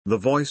The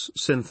Voice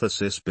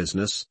Synthesis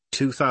Business,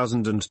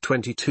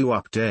 2022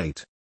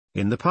 Update.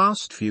 In the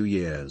past few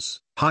years,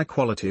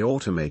 high-quality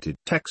automated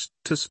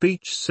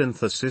text-to-speech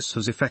synthesis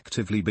has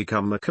effectively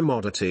become a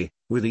commodity,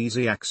 with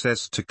easy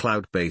access to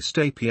cloud-based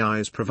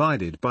APIs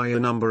provided by a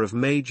number of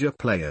major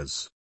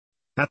players.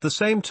 At the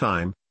same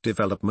time,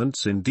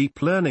 developments in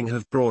deep learning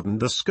have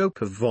broadened the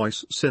scope of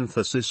voice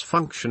synthesis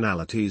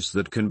functionalities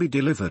that can be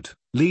delivered,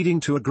 leading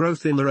to a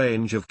growth in the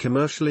range of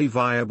commercially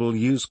viable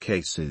use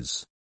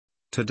cases.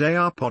 Today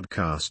our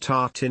podcast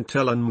Art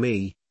Intel and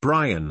me,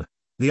 Brian,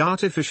 the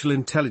artificial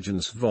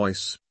intelligence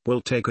voice,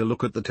 will take a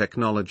look at the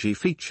technology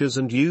features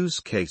and use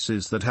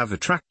cases that have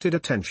attracted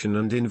attention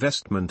and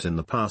investment in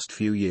the past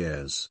few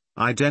years,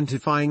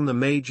 identifying the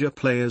major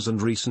players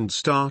and recent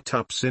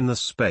startups in the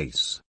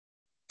space.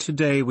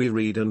 Today we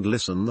read and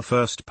listen. The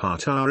first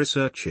part are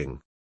researching.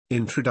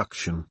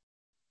 Introduction.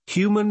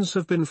 Humans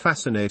have been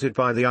fascinated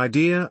by the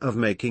idea of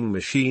making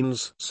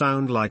machines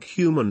sound like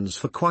humans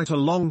for quite a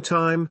long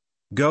time,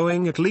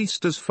 going at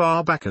least as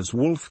far back as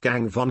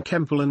Wolfgang von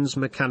Kempelen's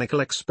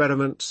mechanical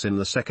experiments in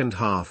the second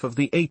half of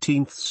the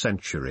 18th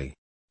century.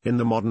 In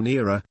the modern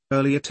era,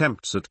 early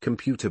attempts at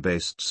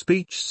computer-based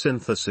speech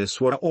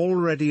synthesis were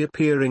already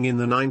appearing in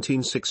the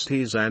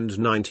 1960s and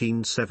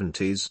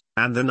 1970s,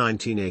 and the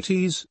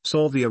 1980s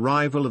saw the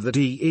arrival of the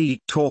DE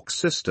Talk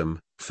system,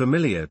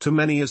 familiar to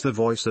many as the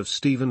voice of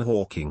Stephen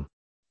Hawking.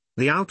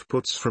 The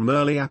outputs from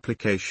early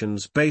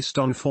applications based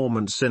on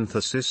Forman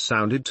synthesis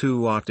sounded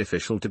too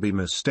artificial to be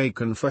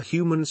mistaken for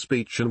human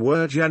speech and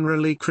were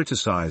generally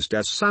criticized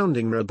as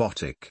sounding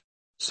robotic.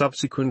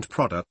 Subsequent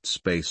products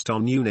based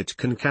on unit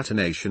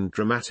concatenation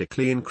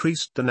dramatically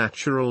increased the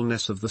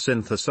naturalness of the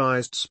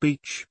synthesized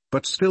speech,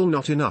 but still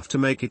not enough to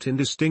make it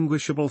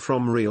indistinguishable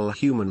from real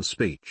human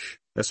speech,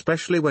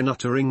 especially when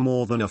uttering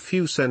more than a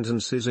few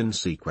sentences in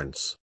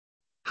sequence.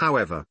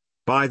 However,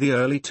 by the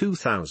early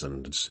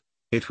 2000s,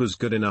 it was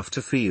good enough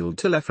to field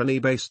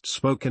telephony-based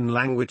spoken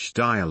language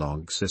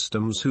dialogue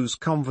systems whose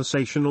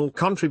conversational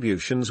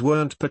contributions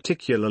weren't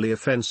particularly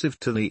offensive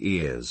to the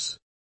ears.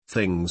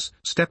 Things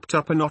stepped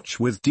up a notch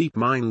with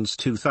DeepMind's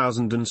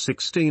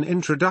 2016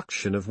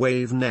 introduction of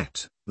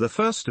WaveNet, the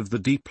first of the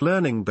deep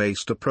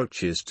learning-based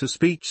approaches to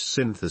speech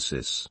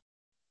synthesis.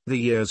 The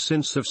years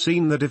since have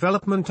seen the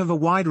development of a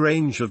wide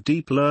range of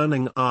deep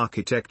learning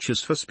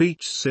architectures for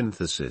speech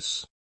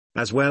synthesis,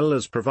 as well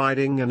as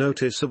providing a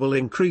noticeable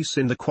increase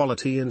in the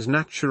quality and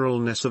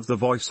naturalness of the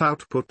voice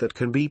output that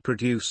can be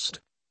produced.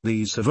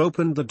 These have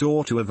opened the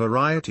door to a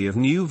variety of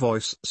new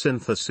voice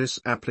synthesis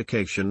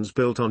applications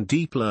built on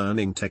deep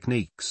learning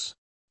techniques.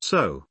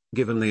 So,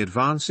 given the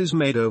advances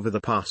made over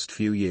the past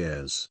few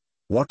years,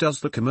 what does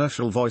the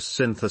commercial voice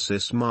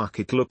synthesis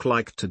market look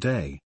like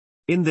today?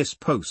 In this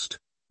post,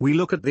 we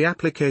look at the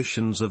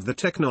applications of the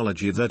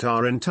technology that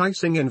are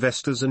enticing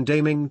investors and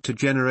aiming to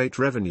generate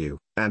revenue,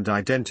 and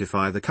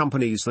identify the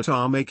companies that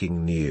are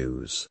making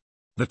news.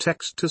 The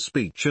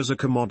text-to-speech as a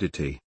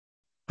commodity.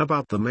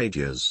 About the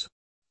majors.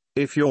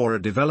 If you're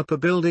a developer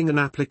building an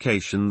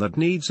application that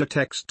needs a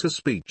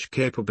text-to-speech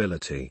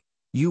capability,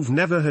 you've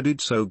never had it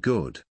so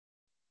good.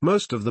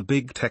 Most of the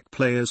big tech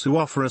players who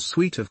offer a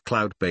suite of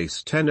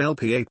cloud-based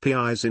NLP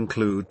APIs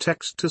include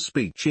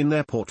text-to-speech in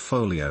their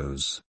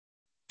portfolios.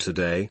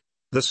 Today,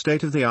 the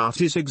state-of-the-art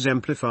is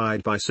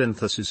exemplified by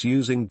synthesis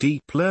using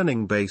deep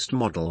learning-based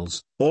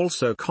models,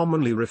 also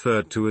commonly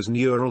referred to as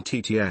neural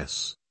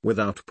TTS, with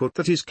output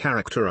that is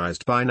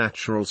characterized by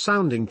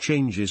natural-sounding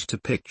changes to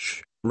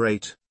pitch,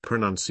 rate,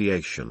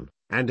 pronunciation,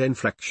 and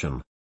inflection.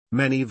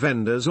 Many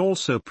vendors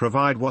also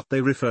provide what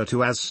they refer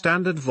to as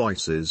standard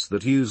voices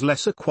that use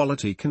lesser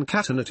quality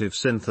concatenative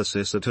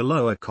synthesis at a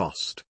lower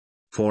cost.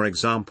 For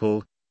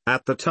example,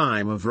 at the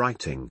time of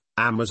writing,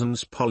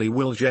 Amazon's Polly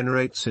will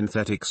generate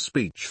synthetic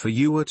speech for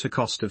you at a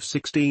cost of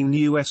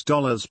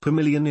 $16 per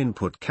million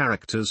input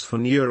characters for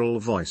neural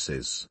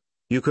voices.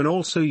 You can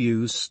also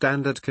use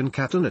standard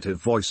concatenative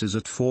voices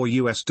at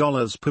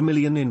 $4 per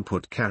million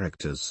input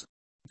characters.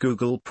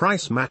 Google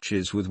price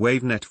matches with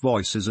WaveNet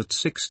voices at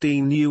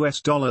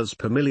 $16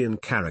 per million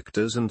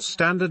characters and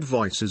standard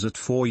voices at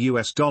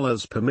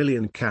 $4 per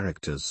million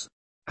characters.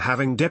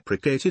 Having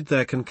deprecated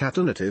their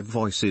concatenative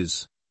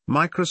voices,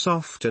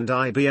 Microsoft and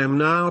IBM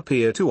now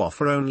appear to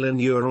offer only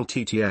neural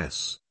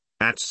TTS,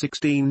 at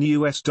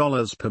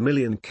 $16 per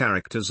million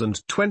characters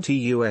and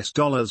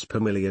 $20 per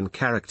million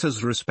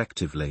characters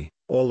respectively,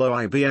 although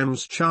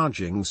IBM's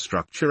charging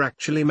structure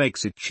actually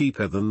makes it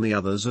cheaper than the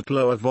others at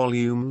lower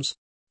volumes.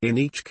 In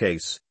each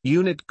case,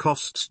 unit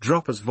costs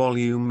drop as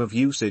volume of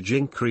usage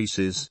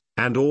increases,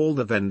 and all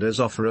the vendors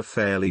offer a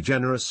fairly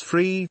generous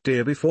free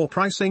tier before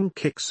pricing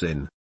kicks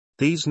in.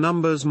 These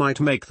numbers might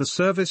make the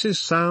services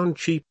sound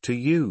cheap to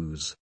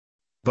use.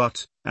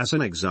 But, as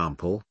an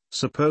example,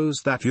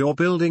 suppose that you're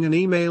building an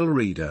email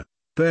reader.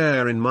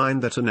 Bear in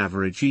mind that an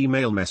average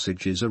email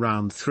message is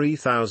around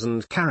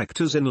 3,000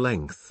 characters in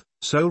length,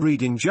 so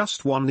reading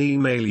just one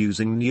email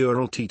using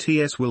neural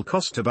TTS will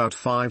cost about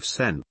 5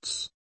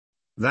 cents.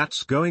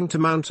 That's going to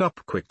mount up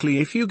quickly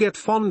if you get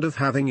fond of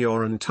having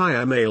your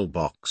entire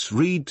mailbox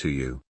read to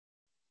you.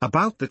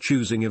 About the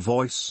choosing a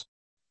voice.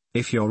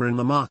 If you're in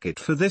the market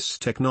for this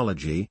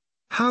technology,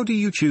 how do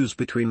you choose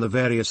between the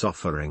various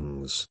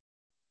offerings?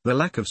 The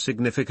lack of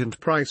significant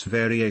price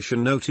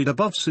variation noted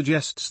above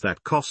suggests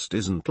that cost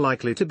isn't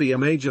likely to be a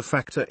major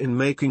factor in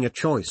making a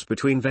choice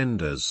between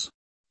vendors.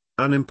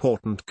 An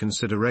important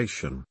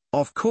consideration,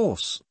 of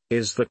course,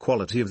 is the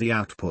quality of the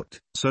output.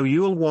 So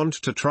you'll want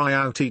to try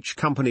out each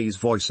company's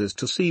voices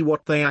to see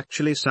what they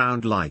actually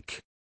sound like.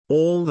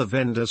 All the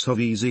vendors have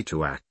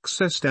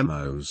easy-to-access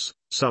demos.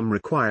 Some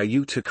require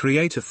you to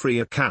create a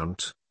free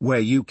account, where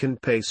you can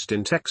paste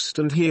in text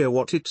and hear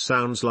what it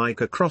sounds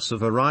like across a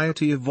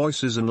variety of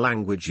voices and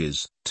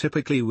languages,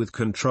 typically with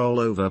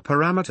control over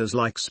parameters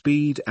like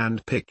speed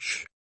and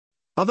pitch.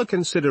 Other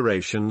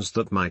considerations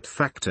that might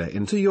factor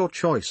into your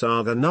choice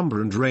are the number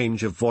and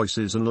range of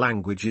voices and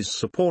languages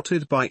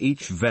supported by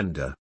each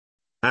vendor.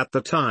 At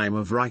the time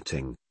of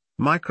writing,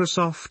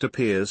 Microsoft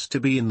appears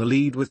to be in the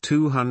lead with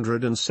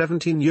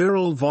 217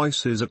 neural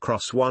voices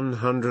across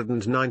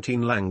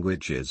 119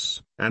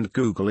 languages, and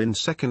Google in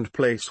second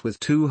place with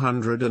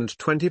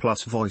 220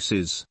 plus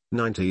voices,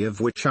 90 of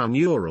which are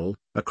neural,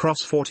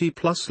 across 40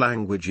 plus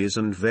languages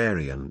and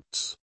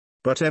variants.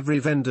 But every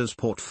vendor's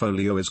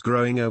portfolio is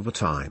growing over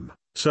time,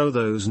 so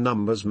those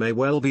numbers may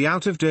well be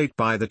out of date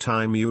by the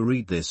time you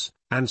read this,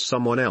 and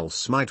someone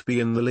else might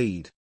be in the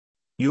lead.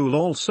 You'll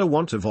also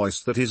want a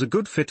voice that is a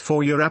good fit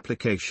for your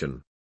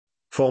application.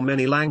 For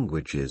many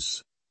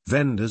languages,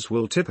 vendors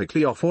will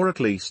typically offer at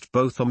least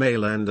both a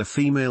male and a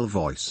female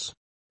voice.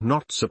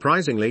 Not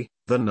surprisingly,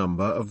 the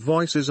number of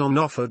voices on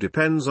offer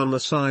depends on the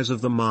size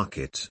of the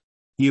market.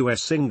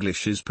 US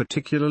English is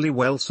particularly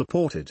well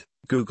supported.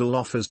 Google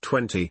offers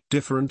 20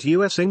 different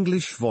US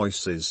English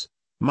voices.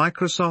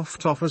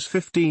 Microsoft offers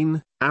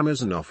 15,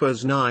 Amazon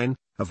offers 9,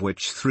 of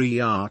which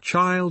 3 are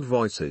child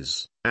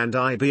voices, and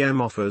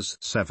IBM offers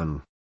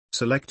 7.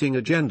 Selecting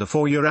a gender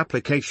for your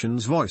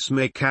application's voice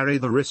may carry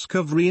the risk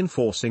of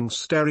reinforcing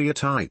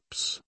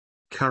stereotypes.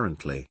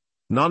 Currently,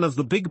 none of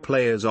the big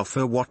players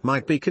offer what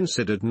might be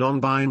considered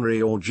non-binary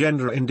or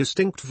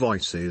gender-indistinct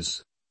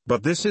voices,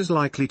 but this is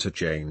likely to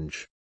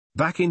change.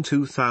 Back in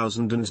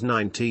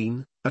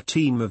 2019, a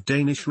team of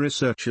Danish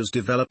researchers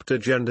developed a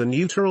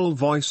gender-neutral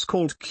voice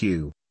called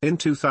Q. In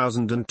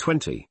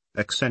 2020,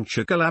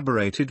 Accenture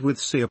collaborated with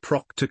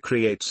Seaproc to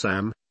create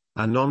Sam,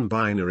 a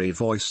non-binary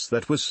voice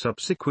that was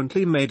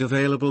subsequently made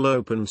available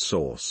open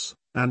source,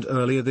 and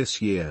earlier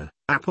this year,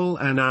 Apple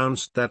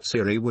announced that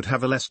Siri would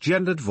have a less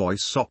gendered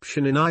voice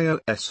option in iOS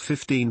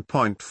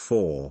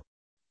 15.4.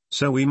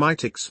 So we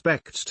might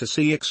expect to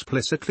see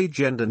explicitly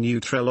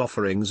gender-neutral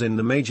offerings in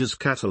the majors'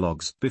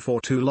 catalogs before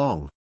too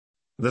long.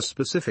 The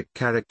specific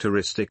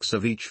characteristics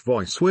of each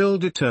voice will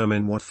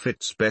determine what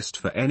fits best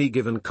for any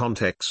given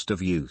context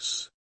of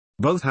use.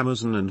 Both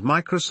Amazon and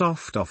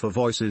Microsoft offer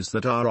voices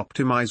that are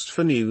optimized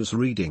for news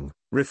reading,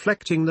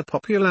 reflecting the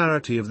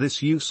popularity of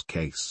this use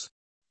case.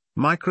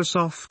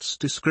 Microsoft's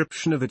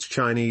description of its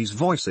Chinese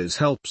voices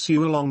helps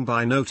you along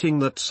by noting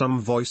that some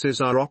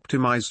voices are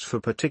optimized for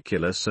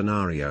particular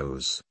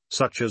scenarios,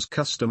 such as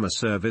customer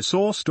service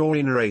or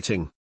story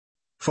narrating.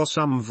 For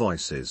some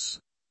voices,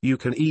 you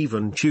can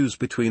even choose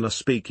between a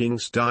speaking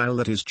style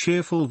that is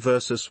cheerful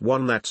versus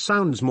one that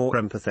sounds more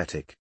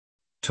empathetic.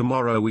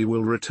 Tomorrow we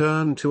will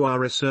return to our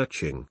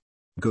researching.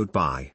 Goodbye.